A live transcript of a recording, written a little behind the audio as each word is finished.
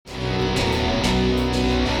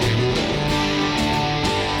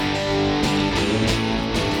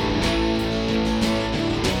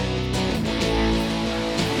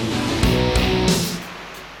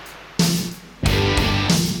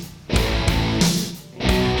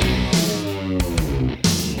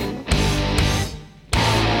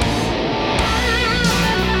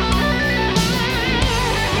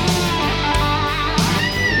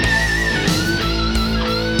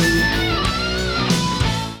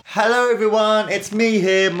Hello everyone, it's me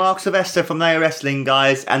here, Mark Sylvester from Nail Wrestling,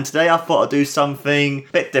 guys, and today I thought I'd do something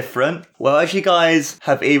a bit different. Well, as you guys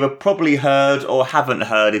have either probably heard or haven't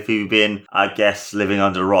heard if you've been, I guess, living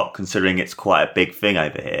under a rock, considering it's quite a big thing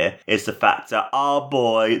over here, is the fact that our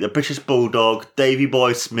boy, the British Bulldog, Davey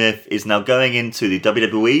Boy Smith, is now going into the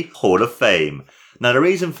WWE Hall of Fame. Now, the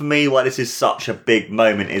reason for me why this is such a big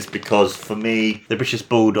moment is because, for me, the British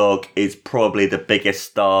Bulldog is probably the biggest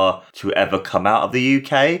star to ever come out of the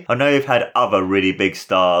UK. I know we've had other really big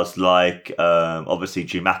stars like, obviously,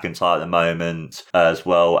 Drew McIntyre at the moment, as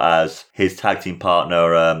well as his tag team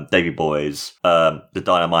partner, Davey Boys, the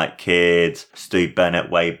Dynamite Kid, Stu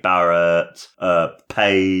Bennett, Wade Barrett,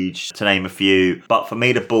 Paige, to name a few. But for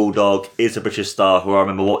me, the Bulldog is a British star who I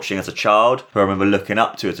remember watching as a child, who I remember looking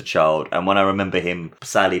up to as a child, and when I remember him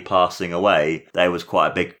sadly passing away, that was quite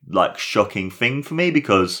a big, shocking thing for me,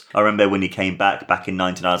 because I remember when he came back in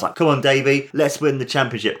 99, I was like, come on, Davey, let's win the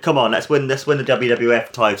championship. Come on, let's win the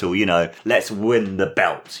WWF title, let's win the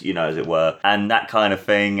belt, as it were, and that kind of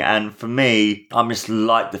thing. And for me, I'm just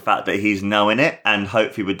like the fact that he's now in it, and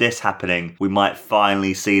hopefully with this happening, we might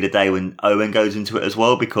finally see the day when Owen goes into it as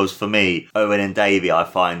well, because for me, Owen and Davey I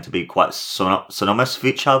find to be quite synonymous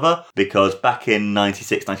with each other, because back in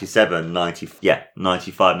 96, 97,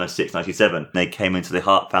 95, 96, 97, they came into the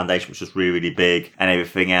Hart Foundation, which was really, really big, and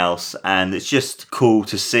everything else, and it's just cool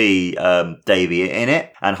to see Davey in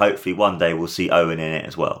it, and hopefully one day we'll see Owen in it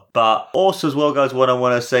as well. But also as well, guys, what I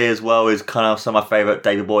want to say as well is kind of some of my favourite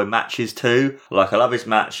Davey Boy matches too. I love his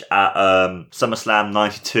match at SummerSlam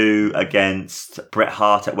 92 against Bret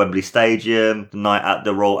Hart at Wembley Stadium, the night at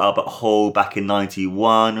the Royal Albert Hall back in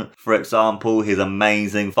 91, for example, his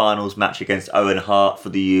amazing finals match against Owen Hart for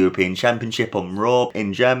the European Championship on Raw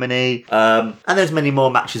in Germany, and there's many more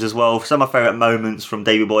matches as well. Some of my favourite moments from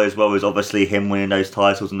Davey Boy as well is obviously him winning those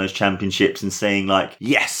titles and those championships and seeing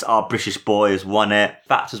yes, our British boy has won it. In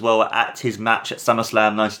fact, as well, at his match at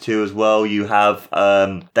SummerSlam 92 as well, you have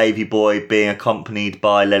Davey Boy being accompanied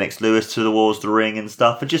by Lennox Lewis towards the ring and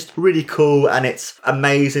stuff, and just really cool. And it's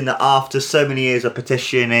amazing that after so many years of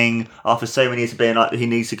petitioning, after so many years of being he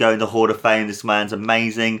needs to go in the Hall of Fame, this man's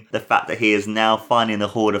amazing. The fact that he is now finally in the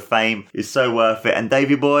Hall of Fame is so worth it. And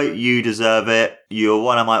Davey Boy, you deserve it. You're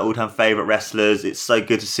one of my all-time favourite wrestlers. It's so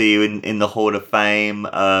good to see you in the Hall of Fame.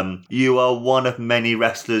 You are one of many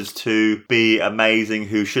wrestlers to be amazing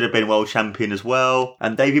who should have been world champion as well.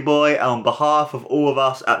 And Davey Boy, on behalf of all of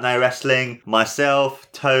us at No Wrestling,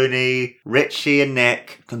 myself, Tony, Richie and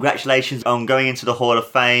Nick, congratulations on going into the Hall of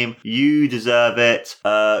Fame. You deserve it.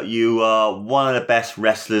 You are one of the best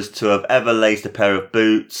wrestlers to have ever laced a pair of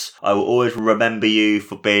boots. I will always remember you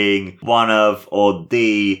for being one of, or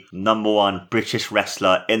the number one British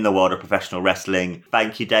wrestler in the world of professional wrestling.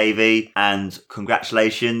 Thank you, Davey, and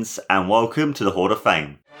congratulations and welcome to the Hall of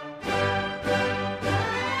Fame.